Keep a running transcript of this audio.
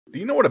Do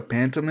you know what a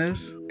bantam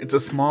is? It's a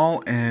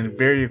small and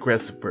very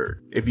aggressive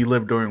bird. If you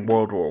lived during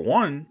World War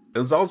I, it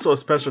was also a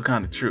special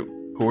kind of troop.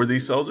 Who are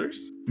these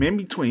soldiers? Men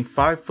between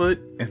 5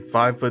 foot and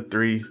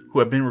 5'3" who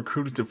have been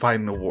recruited to fight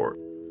in the war.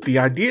 The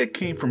idea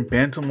came from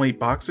bantamweight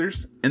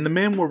boxers, and the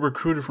men were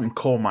recruited from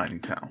coal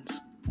mining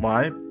towns.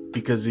 Why?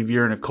 Because if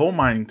you're in a coal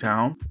mining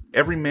town,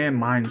 every man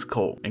mines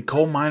coal, and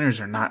coal miners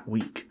are not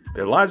weak.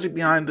 Their logic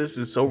behind this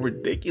is so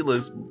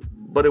ridiculous,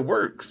 but it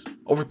works.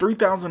 Over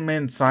 3,000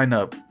 men sign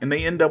up, and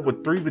they end up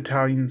with 3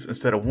 battalions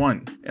instead of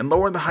 1, and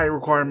lower the height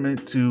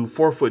requirement to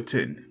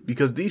 4'10",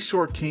 because these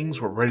short kings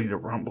were ready to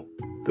rumble.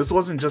 This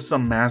wasn't just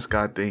some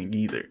mascot thing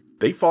either.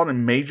 They fought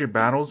in major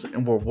battles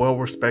and were well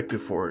respected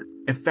for it.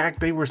 In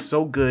fact, they were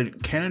so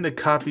good, Canada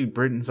copied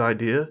Britain's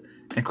idea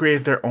and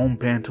created their own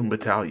bantam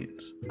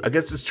battalions. I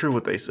guess it's true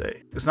what they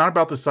say. It's not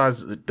about the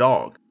size of the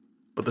dog,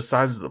 but the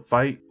size of the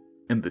fight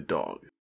and the dog.